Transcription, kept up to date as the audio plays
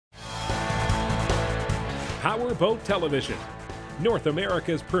PowerBoat Television, North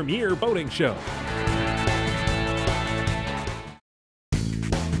America's premier boating show.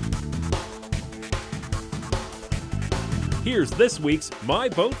 Here's this week's My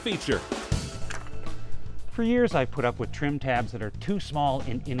Boat feature. For years I've put up with trim tabs that are too small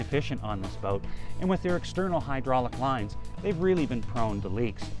and inefficient on this boat, and with their external hydraulic lines, they've really been prone to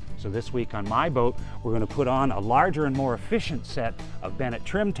leaks. So this week on My Boat, we're going to put on a larger and more efficient set of Bennett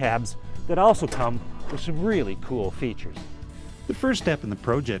trim tabs that also come with some really cool features. The first step in the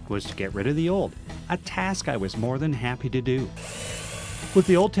project was to get rid of the old, a task I was more than happy to do. With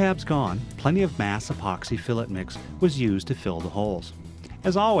the old tabs gone, plenty of mass epoxy fillet mix was used to fill the holes.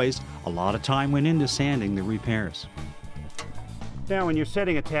 As always, a lot of time went into sanding the repairs. Now when you're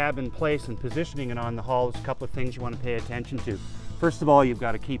setting a tab in place and positioning it on the hull, there's a couple of things you want to pay attention to. First of all, you've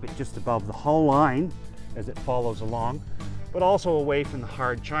got to keep it just above the hull line as it follows along, but also away from the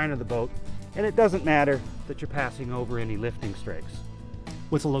hard chine of the boat, and it doesn't matter that you're passing over any lifting strakes.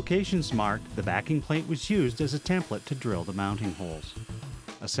 With the locations marked, the backing plate was used as a template to drill the mounting holes.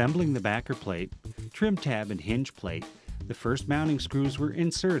 Assembling the backer plate, trim tab and hinge plate, the first mounting screws were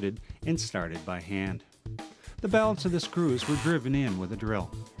inserted and started by hand. The balance of the screws were driven in with a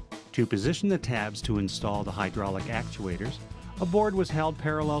drill. To position the tabs to install the hydraulic actuators, a board was held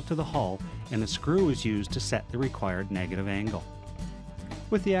parallel to the hull and a screw was used to set the required negative angle.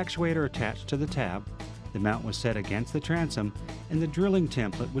 With the actuator attached to the tab, the mount was set against the transom and the drilling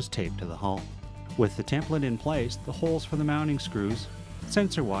template was taped to the hull. With the template in place, the holes for the mounting screws,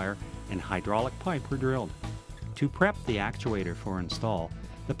 sensor wire, and hydraulic pipe were drilled. To prep the actuator for install,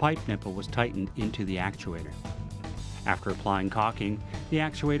 the pipe nipple was tightened into the actuator. After applying caulking, the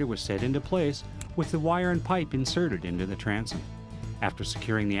actuator was set into place with the wire and pipe inserted into the transom. After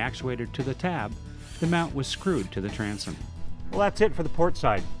securing the actuator to the tab, the mount was screwed to the transom. Well, that's it for the port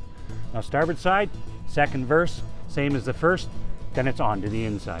side. Now starboard side, second verse, same as the first, then it's on to the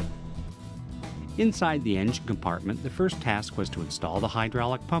inside. Inside the engine compartment, the first task was to install the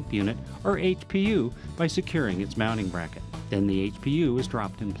hydraulic pump unit, or HPU, by securing its mounting bracket. Then the HPU was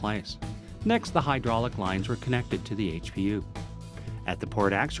dropped in place. Next, the hydraulic lines were connected to the HPU. At the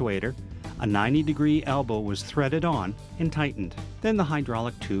port actuator, a 90-degree elbow was threaded on and tightened. Then the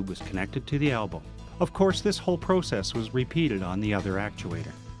hydraulic tube was connected to the elbow. Of course, this whole process was repeated on the other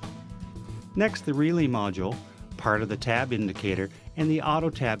actuator. Next, the relay module, part of the tab indicator, and the auto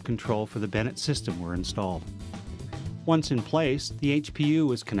tab control for the Bennett system were installed. Once in place, the HPU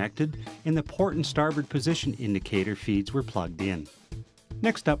was connected and the port and starboard position indicator feeds were plugged in.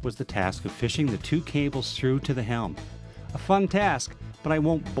 Next up was the task of fishing the two cables through to the helm. A fun task, but I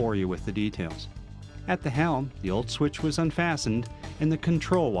won't bore you with the details. At the helm, the old switch was unfastened and the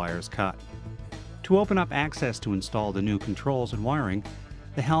control wires cut. To open up access to install the new controls and wiring,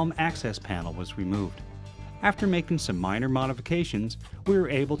 the helm access panel was removed. After making some minor modifications, we were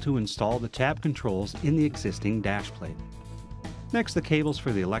able to install the tab controls in the existing dash plate. Next, the cables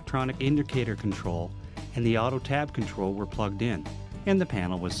for the electronic indicator control and the auto tab control were plugged in, and the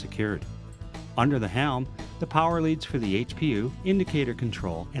panel was secured. Under the helm, the power leads for the HPU, indicator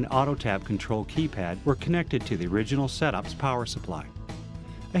control, and auto tab control keypad were connected to the original setup's power supply.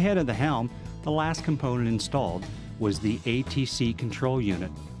 Ahead of the helm, the last component installed was the ATC control unit,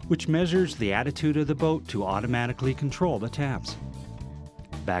 which measures the attitude of the boat to automatically control the tabs.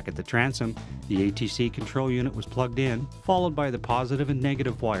 Back at the transom, the ATC control unit was plugged in, followed by the positive and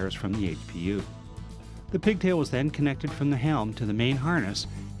negative wires from the HPU. The pigtail was then connected from the helm to the main harness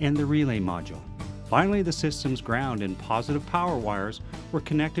and the relay module. Finally, the system's ground and positive power wires were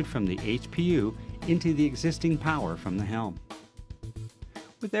connected from the HPU into the existing power from the helm.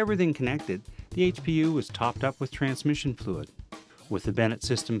 With everything connected, the HPU was topped up with transmission fluid. With the Bennett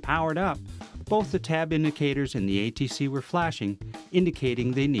system powered up, both the tab indicators and the ATC were flashing,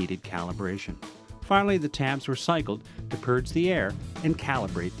 indicating they needed calibration. Finally, the tabs were cycled to purge the air and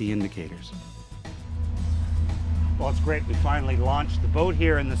calibrate the indicators. Well, it's great. We finally launched the boat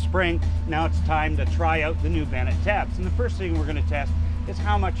here in the spring. Now it's time to try out the new Bennett tabs. And the first thing we're going to test is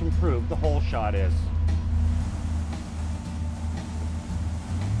how much improved the hole shot is.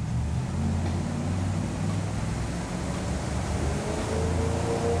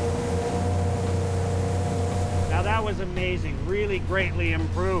 Now that was amazing, really greatly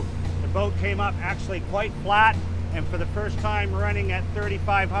improved. The boat came up actually quite flat, and for the first time running at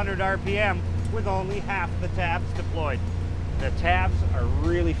 3,500 RPM with only half the tabs deployed. The tabs are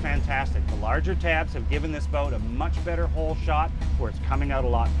really fantastic. The larger tabs have given this boat a much better hole shot where it's coming out a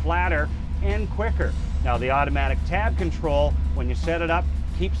lot flatter and quicker. Now the automatic tab control, when you set it up,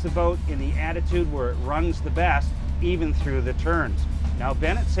 keeps the boat in the attitude where it runs the best, even through the turns. Now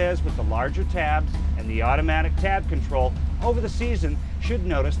Bennett says with the larger tabs and the automatic tab control, over the season should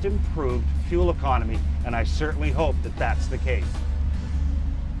notice improved fuel economy, and I certainly hope that that's the case.